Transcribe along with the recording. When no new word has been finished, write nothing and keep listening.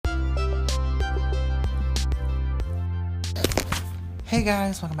Hey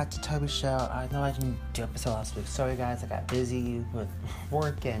guys, welcome back to Toby's Show. I know I didn't do an episode last week. Sorry guys, I got busy with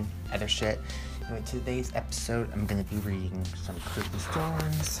work and other shit. Anyway, today's episode, I'm going to be reading some creepy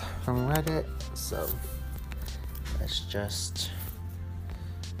stories from Reddit. So, let's just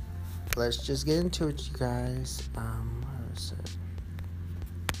get into it, you guys. Where is it?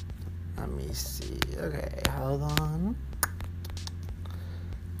 Let me see. Okay, hold on.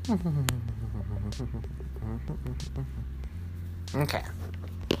 Okay.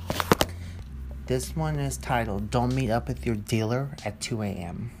 This one is titled, Don't Meet Up with Your Dealer at 2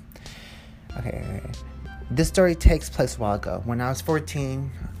 a.m. Okay. This story takes place a while ago. When I was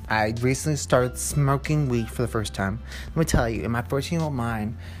 14, I recently started smoking weed for the first time. Let me tell you, in my 14-year-old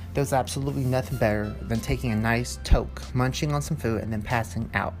mind, there was absolutely nothing better than taking a nice toke, munching on some food, and then passing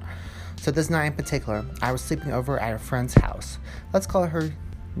out. So this night in particular, I was sleeping over at a friend's house. Let's call her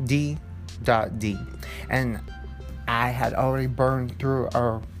D.D. And I had already burned through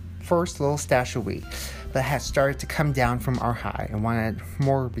our first little stash of weed, but had started to come down from our high and wanted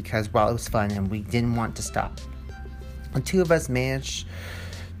more because, well, it was fun and we didn't want to stop. The two of us managed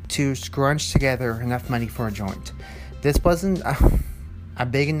to scrunch together enough money for a joint. This wasn't a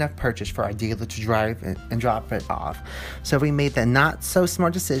big enough purchase for our dealer to drive and drop it off, so we made the not so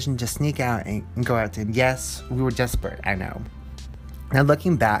smart decision to sneak out and go out to him. Yes, we were desperate, I know. Now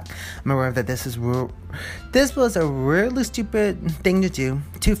looking back, I'm aware that this was a really stupid thing to do.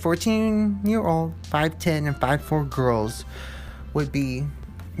 Two 14-year-old, 5'10" and 5'4" girls would be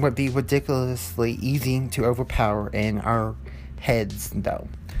ridiculously easy to overpower in our heads, though.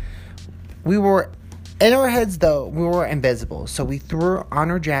 We were invisible, so we threw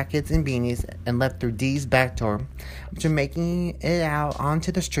on our jackets and beanies and left through D's back door. After making it out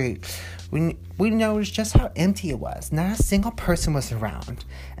onto the street, we noticed just how empty it was. Not a single person was around,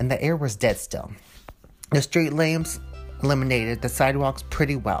 and the air was dead still. The street lamps illuminated the sidewalks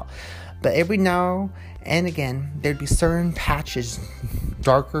pretty well, but every now and again, there'd be certain patches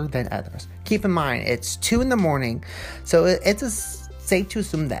darker than others. Keep in mind, it's 2 a.m, so it's safe to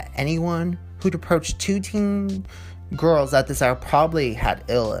assume that anyone who'd approached two teen girls at this hour probably had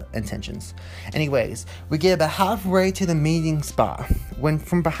ill intentions. Anyways, we get about halfway to the meeting spot when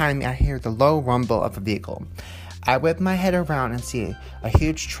from behind me I hear the low rumble of a vehicle. I whip my head around and see a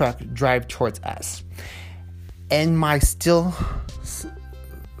huge truck drive towards us. In my still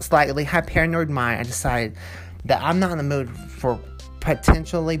slightly paranoid mind, I decide that I'm not in the mood for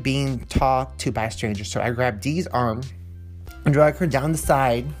potentially being talked to by a stranger, so I grab Dee's arm and drag her down the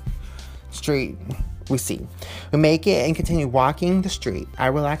side street we see. We make it and continue walking the street. I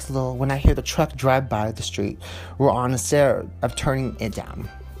relax a little when I hear the truck drive by the street. We're on a set of turning it down.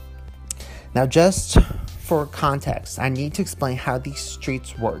 Now, just for context, I need to explain how these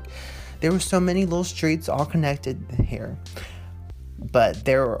streets work. There were so many little streets all connected here, but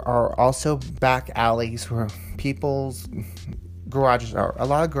there are also back alleys where people's garages are. A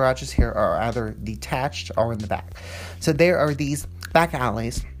lot of garages here are either detached or in the back. So there are these back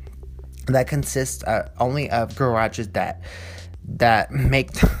alleys that consist only of garages that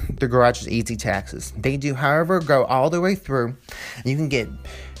make the garages easy to access. They do, however, go all the way through, and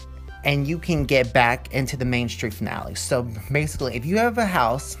you can get back into the main street from the alley. So basically, if you have a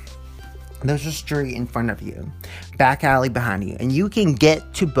house, there's a street in front of you, back alley behind you, and you can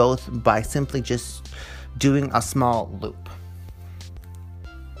get to both by simply just doing a small loop.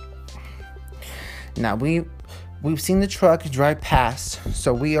 Now We've seen the truck drive past,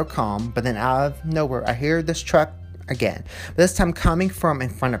 so we are calm, but then out of nowhere, I hear this truck again, this time coming from in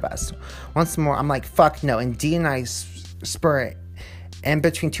front of us. Once more, I'm like, fuck no, and D and I spur in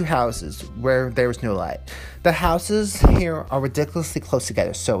between two houses where there was no light. The houses here are ridiculously close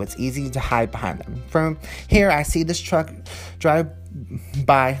together, so it's easy to hide behind them. From here, I see this truck drive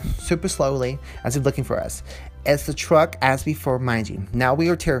by super slowly as if looking for us. It's the truck as before, mind you. Now we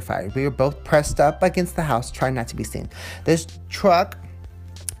are terrified. We are both pressed up against the house, trying not to be seen. This truck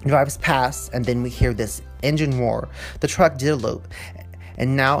drives past, and then we hear this engine roar. The truck did a loop,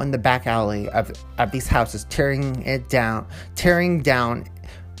 and now in the back alley of these houses, tearing down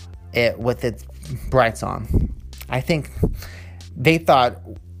it with its brights on. I think they thought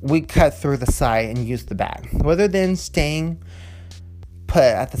we cut through the side and used the back. Rather than staying put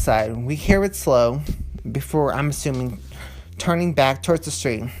at the side, we hear it slow before, I'm assuming, turning back towards the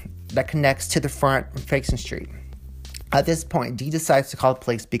street that connects to the front facing street. At this point, D decides to call the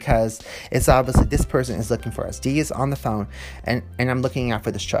police because it's obviously this person is looking for us. D is on the phone, and I'm looking out for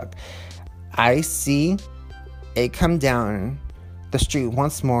this truck. I see it come down the street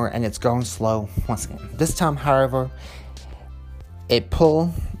once more, and it's going slow once again. This time, however, it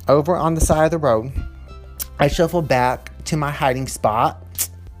pulled over on the side of the road. I shuffle back to my hiding spot,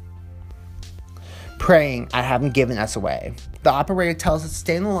 praying I haven't given us away. The operator tells us to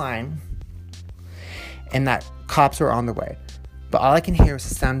stay in the line and that cops are on their way. But all I can hear is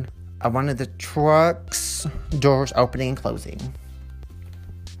the sound of one of the truck's doors opening and closing.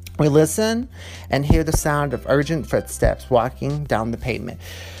 We listen and hear the sound of urgent footsteps walking down the pavement.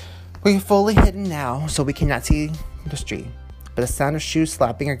 We're fully hidden now, so we cannot see the street. But the sound of shoes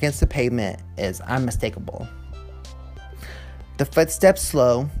slapping against the pavement is unmistakable. The footsteps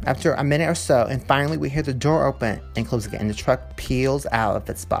slow after a minute or so, and finally we hear the door open and close again, and the truck peels out of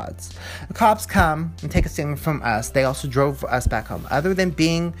its spots. The cops come and take a statement from us. They also drove us back home. Other than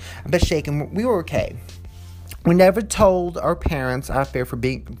being a bit shaken, we were okay. We never told our parents our fear for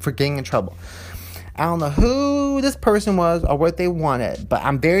getting in trouble. I don't know who this person was or what they wanted, but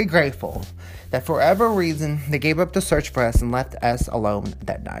I'm very grateful that for whatever reason they gave up the search for us and left us alone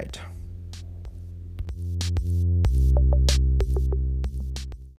that night.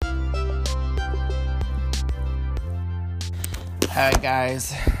 Alright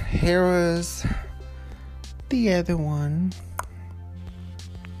guys, here was the other one.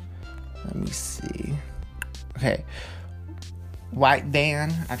 Let me see. Okay, white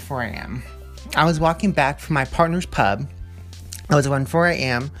van at 4 a.m. I was walking back from my partner's pub. It was around 4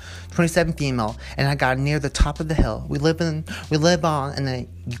 a.m., 27 female, and I got near the top of the hill. We live on in the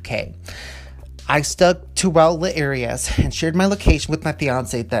UK. I stuck to well-lit areas and shared my location with my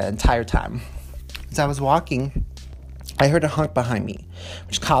fiance the entire time. As I was walking, I heard a honk behind me,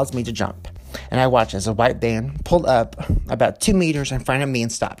 which caused me to jump. And I watched as a white van pulled up about 2 meters in front of me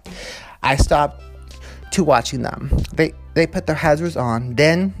and stopped. I stopped to watching them. They put their hazards on,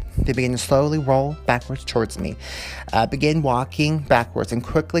 then they began to slowly roll backwards towards me. I began walking backwards and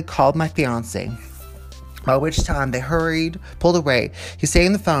quickly called my fiance, by which time they pulled away. He stayed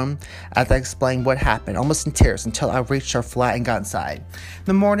on the phone as I explained what happened, almost in tears, until I reached our flat and got inside. In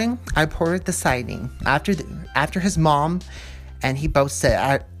the morning, I reported the sighting. After his mom and he both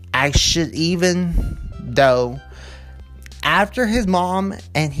said I should even though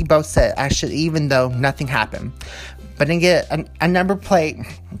nothing happened. But I didn't get a number plate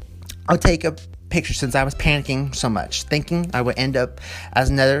or take a picture since I was panicking so much, thinking I would end up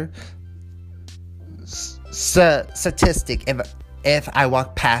as another statistic if I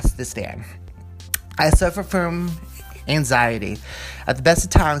walked past this van. I suffer from anxiety at the best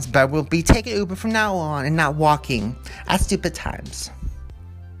of times, but I will be taking Uber from now on and not walking at stupid times.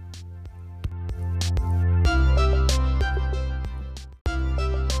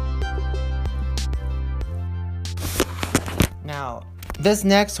 Now, this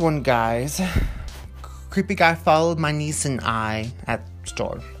next one, guys, creepy guy followed my niece and I at the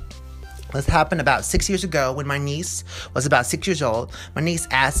store. This happened about 6 years ago when my niece was about 6 years old. My niece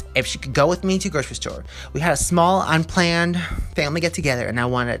asked if she could go with me to the grocery store. We had a small, unplanned family get-together, and I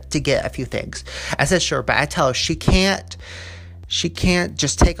wanted to get a few things. I said sure, but I tell her she can't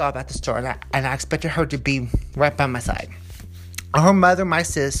just take off at the store, and I expected her to be right by my side. Her mother, my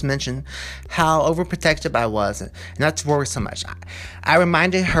sis, mentioned how overprotective I was, and not to worry so much. I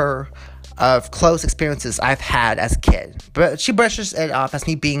reminded her of close experiences I've had as a kid, but she brushes it off as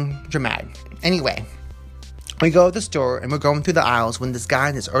me being dramatic. Anyway, we go to the store and we're going through the aisles when this guy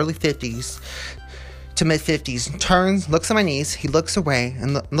in his early 50s to mid 50s turns, looks at my niece, he looks away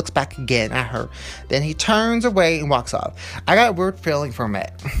and looks back again at her. Then he turns away and walks off. I got a weird feeling for a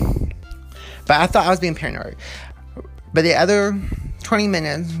minute, but I thought I was being paranoid. But the other 20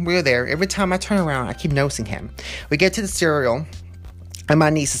 minutes we were there, every time I turn around, I keep noticing him. We get to the cereal, and my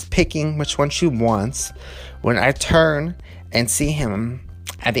niece is picking which one she wants when I turn and see him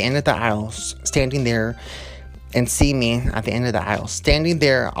at the end of the aisle, standing there, and see me at the end of the aisle, standing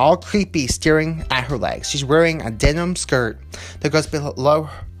there, all creepy, staring at her legs. She's wearing a denim skirt that goes below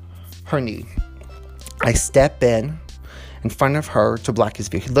her knee. I step in front of her to block his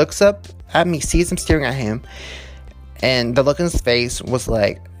view. He looks up at me, sees him staring at him, and the look in his face was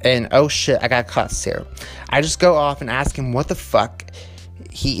like, and oh shit, I got caught stare. I just go off and ask him what the fuck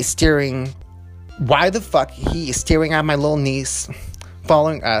why the fuck he is staring at my little niece,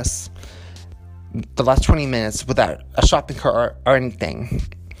 following us the last 20 minutes without a shopping cart or anything.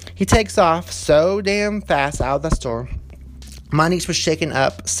 He takes off so damn fast out of the store. My niece was shaken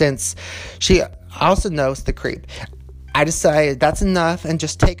up since she also knows the creep. I decided that's enough and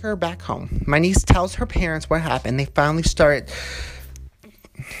just take her back home. My niece tells her parents what happened. They finally started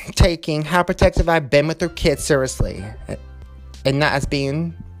taking how protective I've been with their kids seriously, and not as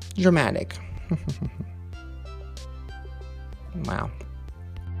being dramatic. Wow.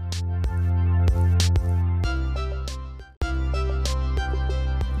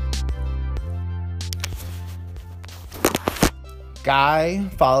 guy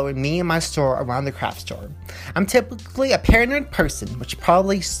following me and my store around the craft store. I'm typically a paranoid person, which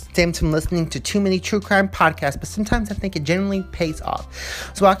probably stems from listening to too many true crime podcasts, but sometimes I think it generally pays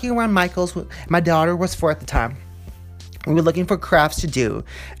off. So walking around Michael's, my daughter was 4 at the time. We were looking for crafts to do,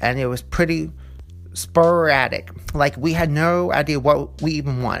 and it was pretty sporadic. Like, we had no idea what we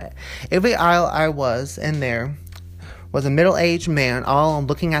even wanted. Every aisle I was in there was a middle-aged man all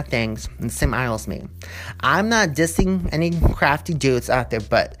looking at things in the same aisle as me. I'm not dissing any crafty dudes out there,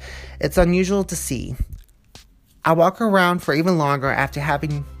 but it's unusual to see. I walk around for even longer after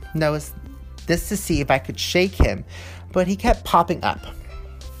having noticed this to see if I could shake him, but he kept popping up.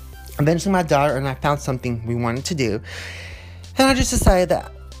 Eventually my daughter and I found something we wanted to do, and I just decided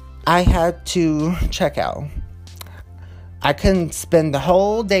that I had to check out. I couldn't spend the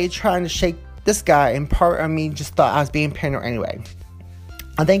whole day trying to shake this guy, and part of me just thought I was being paranoid anyway.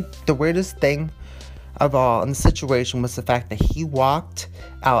 I think the weirdest thing of all in the situation was the fact that he walked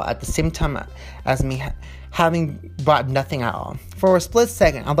out at the same time as me, having brought nothing at all. For a split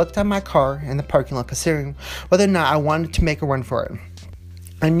second, I looked at my car in the parking lot, considering whether or not I wanted to make a run for it.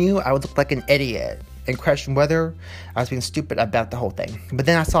 I knew I would look like an idiot and questioned whether I was being stupid about the whole thing. But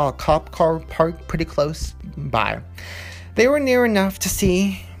then I saw a cop car parked pretty close by. They were near enough to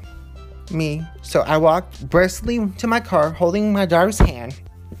see me, so I walked briskly to my car, holding my daughter's hand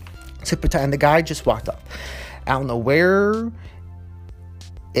to pretend the guy just walked up. I don't know where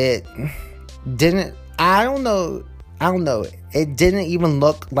it didn't. I don't know. It didn't even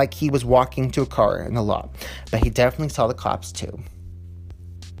look like he was walking to a car in the lot, but he definitely saw the cops too.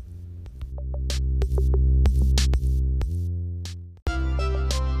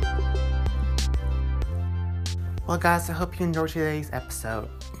 Well, guys, I hope you enjoyed today's episode.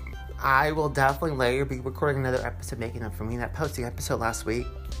 I will definitely later be recording another episode, making up for me not posting an episode last week.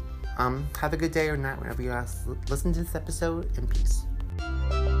 Have a good day or night whenever you guys listen to this episode, and peace.